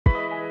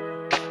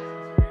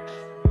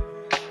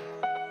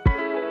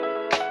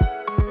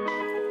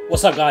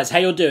What's up guys, how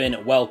you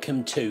doing?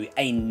 Welcome to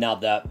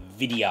another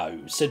video.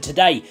 So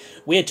today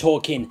we're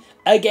talking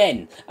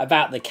again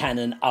about the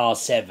Canon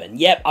R7.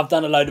 Yep, I've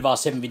done a load of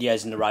R7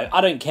 videos in a row. I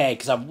don't care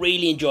because I'm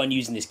really enjoying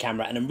using this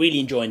camera and I'm really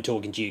enjoying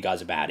talking to you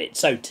guys about it.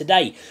 So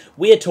today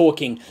we're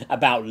talking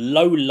about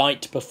low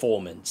light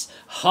performance,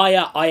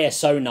 higher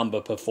ISO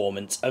number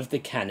performance of the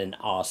Canon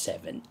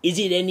R7. Is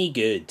it any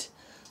good?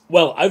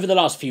 Well, over the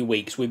last few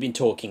weeks, we've been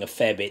talking a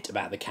fair bit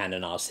about the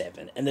Canon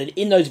R7, and then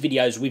in those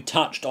videos, we've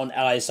touched on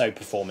ISO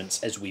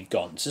performance as we've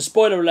gone. So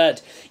spoiler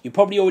alert, you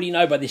probably already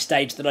know by this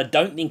stage that I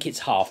don't think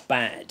it's half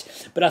bad,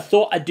 but I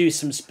thought I'd do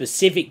some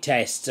specific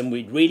tests and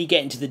we'd really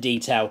get into the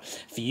detail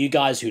for you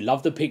guys who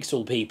love the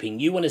pixel peeping.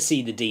 You want to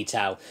see the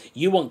detail,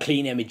 you want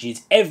clean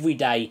images every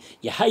day,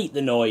 you hate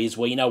the noise.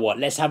 Well, you know what,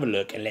 let's have a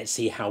look and let's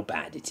see how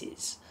bad it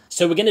is.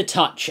 So we're going to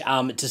touch,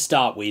 to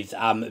start with,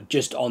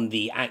 just on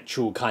the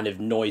actual kind of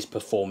noise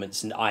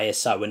performance and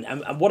ISO.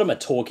 And what am I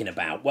talking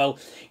about? Well,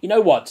 you know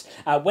what?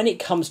 When it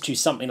comes to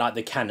something like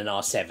the Canon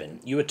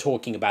R7, you are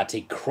talking about a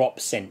crop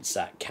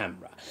sensor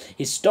camera.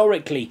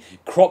 Historically,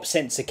 crop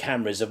sensor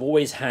cameras have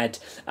always had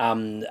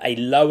a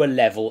lower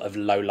level of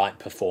low light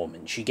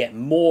performance. You get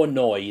more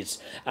noise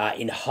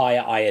in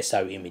higher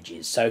ISO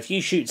images. So if you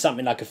shoot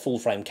something like a full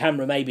frame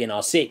camera, maybe an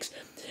R6,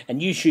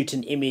 and you shoot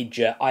an image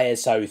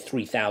ISO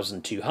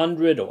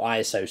 3200 or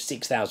ISO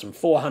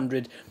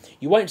 6400,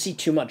 you won't see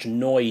too much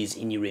noise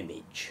in your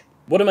image.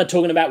 What am I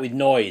talking about with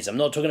noise? I'm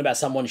not talking about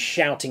someone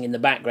shouting in the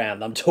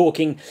background. I'm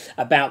talking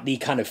about the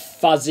kind of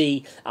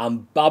fuzzy,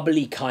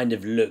 bubbly kind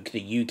of look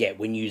that you get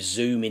when you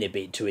zoom in a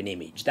bit to an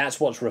image. That's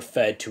what's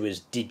referred to as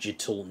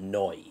digital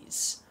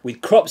noise.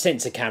 With crop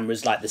sensor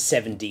cameras like the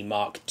 7D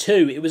Mark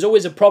II, it was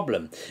always a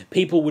problem.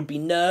 People would be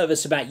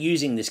nervous about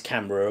using this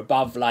camera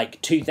above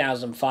like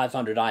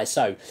 2500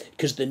 ISO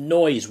because the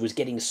noise was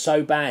getting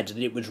so bad that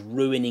it was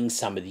ruining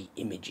some of the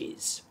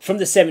images. From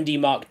the 7D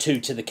Mark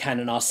II to the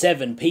Canon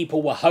R7,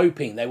 people were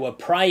hoping, they were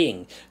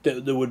praying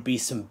that there would be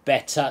some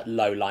better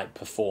low light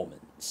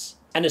performance.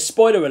 And a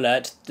spoiler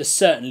alert, there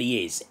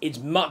certainly is. It's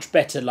much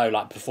better low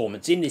light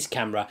performance in this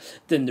camera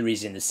than there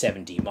is in the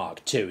 7D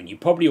Mark II, and you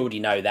probably already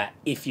know that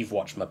if you've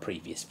watched my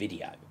previous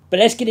video. But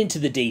let's get into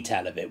the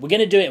detail of it. We're going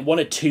to do it in one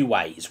of two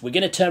ways. We're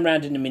going to turn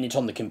around in a minute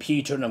on the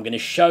computer and I'm going to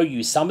show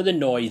you some of the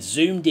noise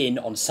zoomed in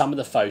on some of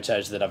the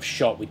photos that I've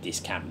shot with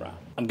this camera.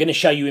 I'm going to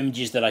show you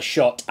images that I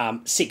shot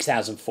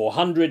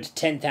 6400,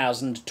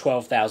 10,000,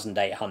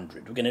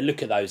 12,800. We're going to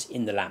look at those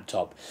in the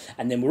laptop.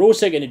 And then we're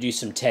also going to do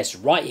some tests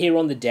right here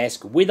on the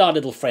desk with our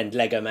little friend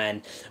Lego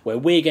Man, where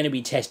we're going to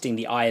be testing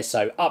the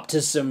ISO up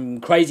to some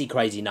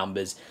crazy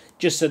numbers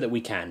just so that we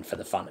can for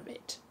the fun of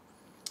it.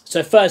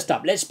 So first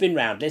up, let's spin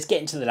round, let's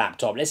get into the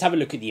laptop, let's have a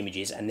look at the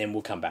images and then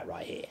we'll come back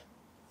right here.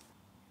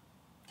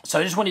 So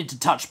I just wanted to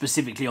touch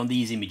specifically on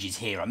these images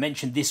here. I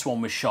mentioned this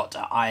one was shot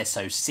at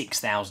ISO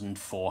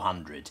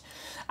 6400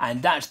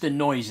 and that's the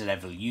noise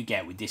level you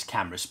get with this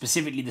camera.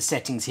 Specifically the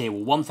settings here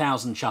were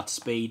 1000 shutter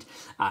speed,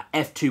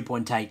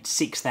 f2.8,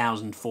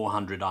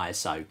 6400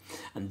 ISO,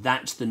 and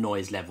that's the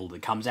noise level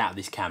that comes out of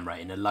this camera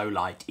in a low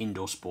light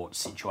indoor sports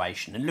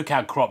situation. And look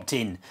how cropped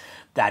in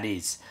that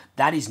is.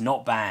 That is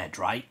not bad,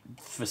 right?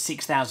 For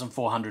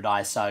 6400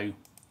 ISO,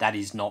 that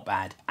is not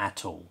bad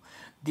at all.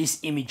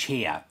 This image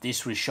here,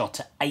 this was shot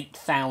at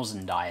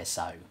 8000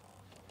 ISO.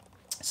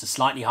 It's a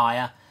slightly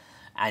higher,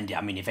 and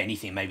I mean, if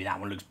anything, maybe that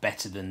one looks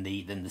better than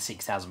the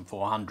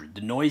 6400.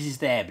 The noise is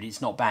there, but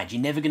it's not bad.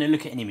 You're never going to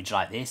look at an image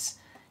like this.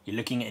 You're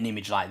looking at an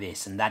image like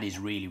this, and that is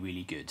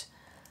really good.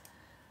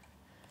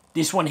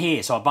 This one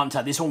here, so I bumped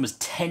up, this one was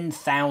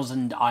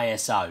 10,000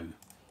 ISO.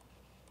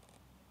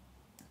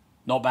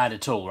 Not bad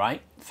at all,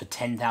 right? For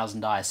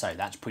 10,000 ISO,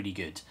 that's pretty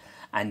good.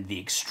 And the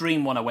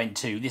extreme one I went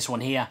to, this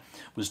one here,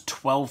 was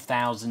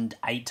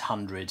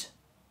 12,800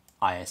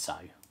 ISO.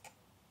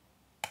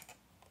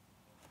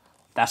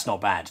 That's not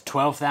bad.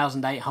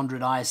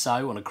 12,800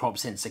 ISO on a crop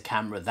sensor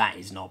camera, that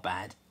is not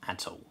bad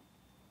at all.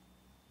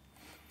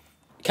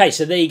 Okay,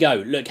 so there you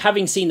go. Look,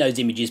 having seen those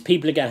images,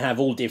 people are going to have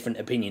all different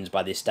opinions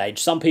by this stage.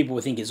 Some people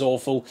will think it's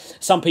awful.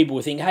 Some people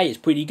will think, hey, it's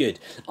pretty good.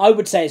 I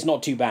would say it's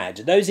not too bad.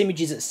 Those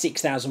images at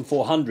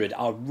 6400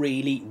 are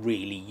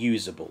really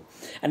usable.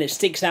 And at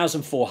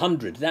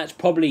 6400, that's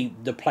probably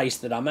the place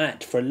that I'm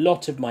at for a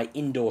lot of my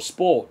indoor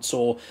sports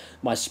or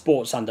my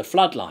sports under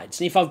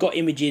floodlights. And if I've got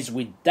images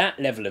with that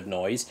level of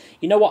noise,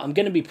 you know what? I'm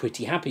going to be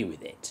pretty happy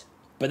with it.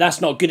 But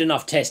that's not good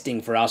enough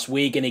testing for us.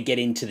 We're going to get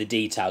into the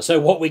detail. So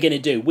what we're going to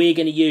do, we're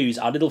going to use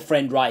our little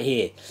friend right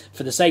here.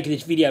 For the sake of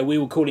this video, we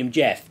will call him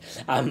Jeff.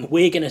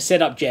 We're going to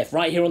set up Jeff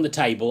right here on the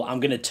table. I'm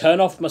going to turn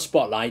off my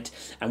spotlight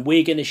and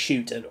we're going to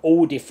shoot at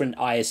all different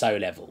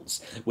ISO levels.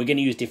 We're going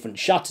to use different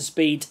shutter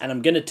speeds and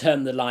I'm going to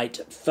turn the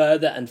light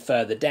further and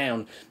further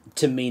down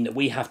to mean that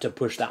we have to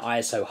push that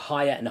ISO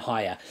higher and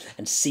higher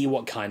and see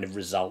what kind of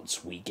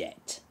results we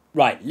get.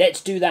 Right,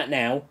 let's do that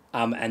now,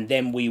 and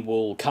then we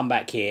will come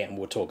back here and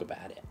we'll talk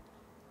about it.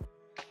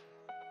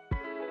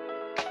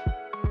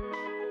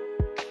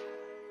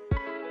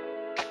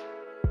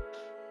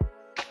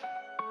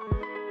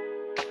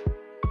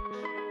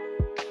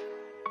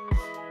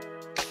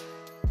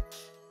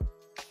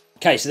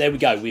 Okay, so there we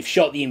go. We've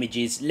shot the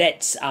images.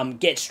 Let's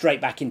get straight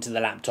back into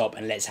the laptop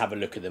and let's have a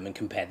look at them and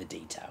compare the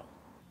detail.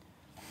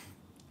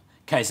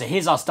 Okay, so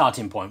here's our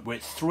starting point. We're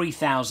at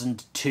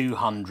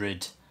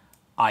 3200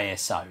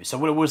 ISO. So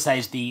what I will say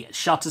is the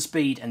shutter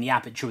speed and the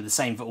aperture are the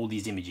same for all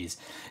these images.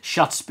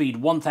 Shutter speed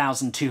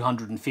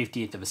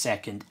 1250th of a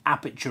second,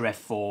 aperture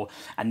f4,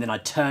 and then I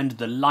turned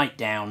the light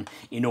down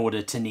in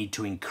order to need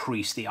to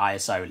increase the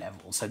ISO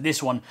level. So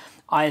this one,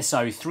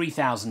 ISO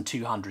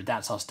 3200,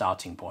 that's our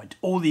starting point.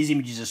 All these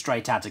images are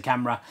straight out of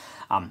camera,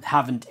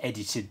 haven't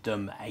edited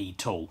them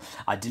at all.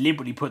 I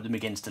deliberately put them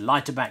against a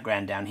lighter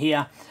background down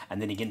here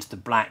and then against the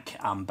black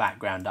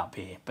background up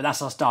here. But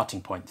that's our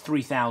starting point,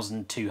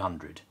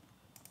 3200.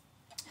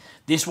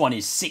 This one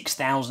is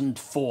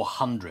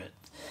 6400,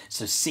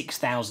 so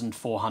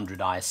 6400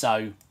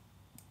 ISO. You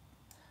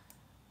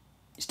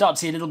start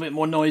to see a little bit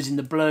more noise in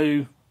the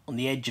blue on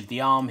the edge of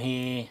the arm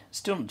here.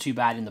 Still not too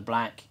bad in the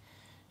black.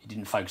 It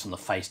didn't focus on the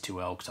face too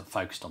well because I've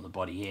focused on the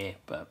body here,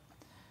 but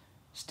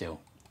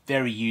still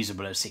very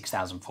usable at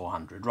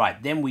 6400.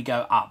 Right, then we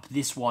go up.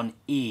 This one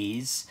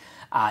is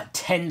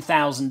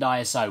 10,000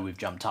 ISO we've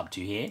jumped up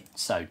to here,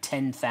 so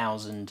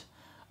 10,000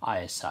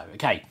 ISO.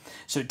 Okay,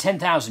 so at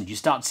 10,000 you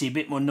start to see a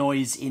bit more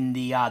noise in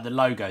the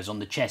logos on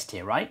the chest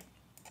here, right?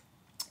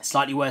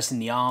 Slightly worse in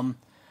the arm,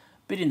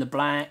 a bit in the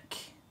black,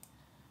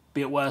 a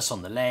bit worse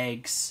on the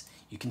legs.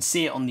 You can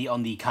see it on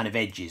the kind of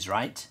edges,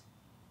 right?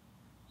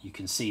 You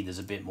can see there's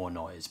a bit more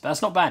noise, but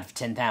that's not bad for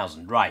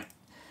 10,000, right?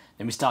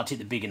 Then we start to hit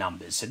the bigger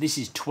numbers. So this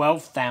is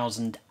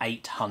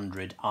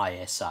 12,800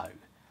 ISO.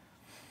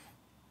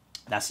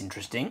 That's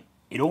interesting.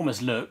 It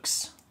almost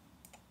looks...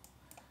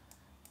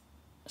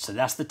 So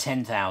that's the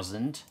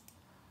 10,000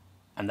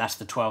 and that's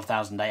the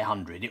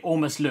 12,800. It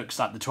almost looks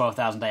like the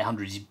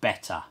 12,800 is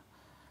better.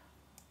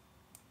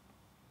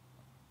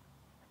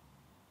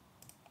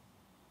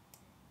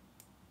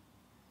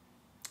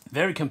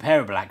 Very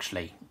comparable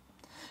actually.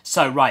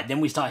 So right, then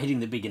we start hitting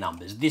the bigger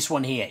numbers. This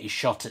one here is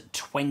shot at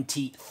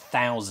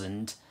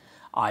 20,000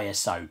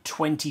 ISO.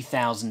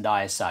 20,000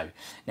 ISO.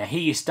 Now here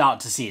you start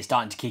to see it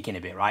starting to kick in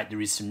a bit, right?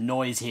 There is some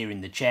noise here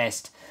in the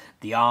chest.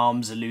 The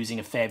arms are losing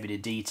a fair bit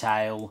of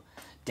detail.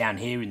 Down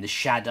here in the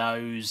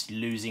shadows,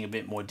 losing a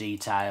bit more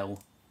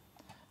detail.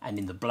 And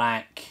in the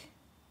black,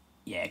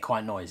 yeah,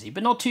 quite noisy.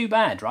 But not too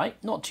bad, right?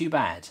 Not too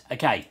bad.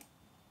 Okay.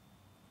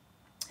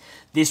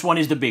 This one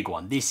is the big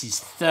one. This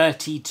is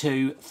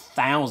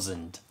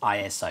 32,000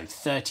 ISO.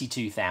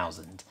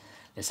 32,000.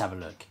 Let's have a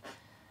look.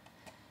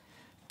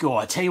 God,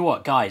 I tell you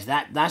what, guys,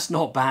 that's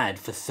not bad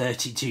for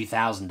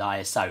 32,000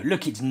 ISO.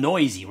 Look, it's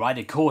noisy, right?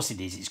 Of course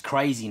it is. It's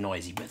crazy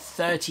noisy. But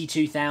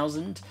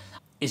 32,000...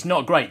 It's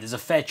not great, there's a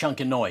fair chunk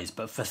of noise,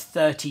 but for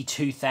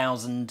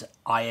 32,000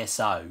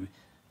 ISO,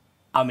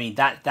 I mean,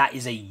 that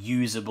is a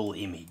usable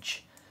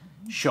image.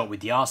 Shot with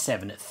the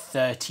R7 at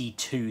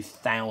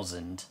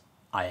 32,000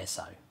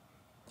 ISO.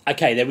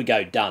 Okay, there we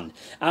go, done.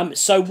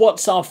 So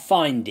what's our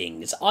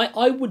findings?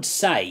 I would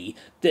say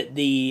that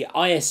the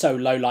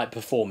ISO low light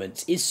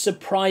performance is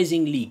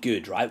surprisingly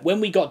good, right?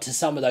 When we got to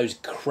some of those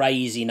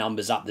crazy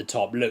numbers up the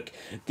top, look,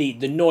 the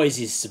noise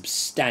is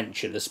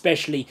substantial,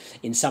 especially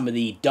in some of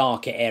the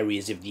darker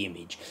areas of the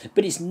image.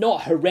 But it's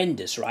not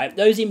horrendous, right?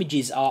 Those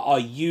images are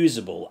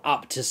usable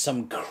up to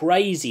some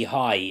crazy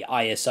high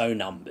ISO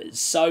numbers.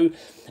 So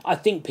I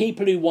think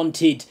people who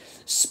wanted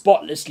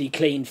spotlessly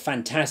clean,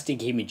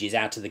 fantastic images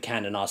out of the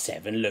Canon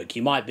R7, look,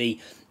 you might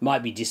be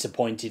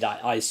disappointed,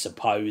 I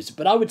suppose,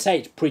 but I would say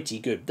it's pretty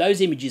good.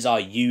 Those images are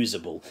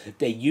usable.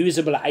 They're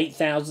usable at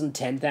 8,000,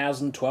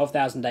 10,000,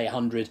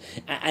 12,800,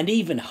 and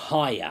even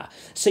higher.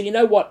 So you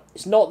know what?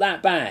 It's not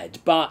that bad,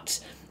 but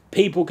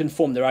people can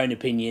form their own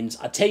opinions.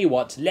 I tell you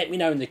what, let me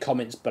know in the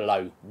comments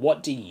below,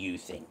 what do you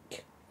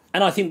think?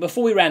 And I think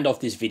before we round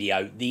off this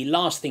video, the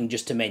last thing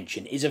just to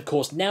mention is, of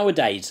course,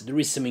 nowadays there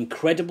is some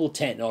incredible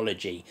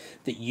technology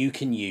that you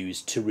can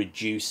use to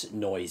reduce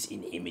noise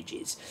in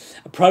images.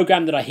 A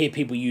program that I hear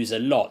people use a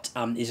lot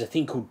is a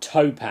thing called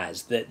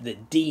Topaz that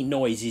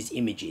denoises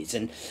images.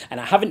 And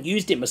I haven't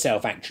used it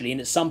myself, actually,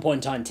 and at some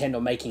point I intend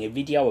on making a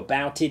video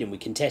about it and we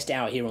can test it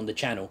out here on the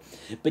channel.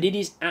 But it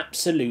is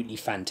absolutely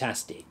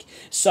fantastic.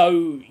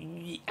 So,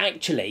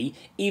 actually,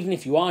 even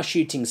if you are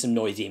shooting some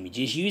noisy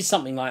images, use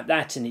something like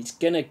that and it's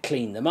going to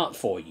clean them up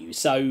for you.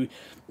 So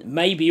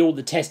maybe all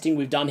the testing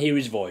we've done here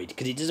is void,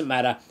 because it doesn't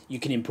matter, you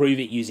can improve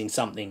it using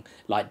something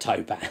like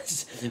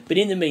Topaz. But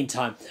in the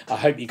meantime, I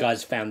hope you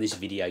guys found this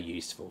video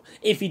useful.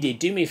 If you did,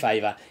 do me a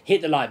favour,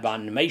 hit the like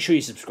button and make sure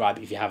you subscribe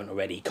if you haven't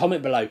already.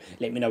 Comment below,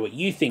 let me know what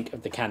you think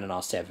of the Canon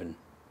R7.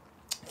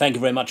 Thank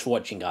you very much for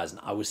watching, guys, and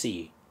I will see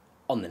you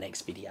on the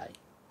next video.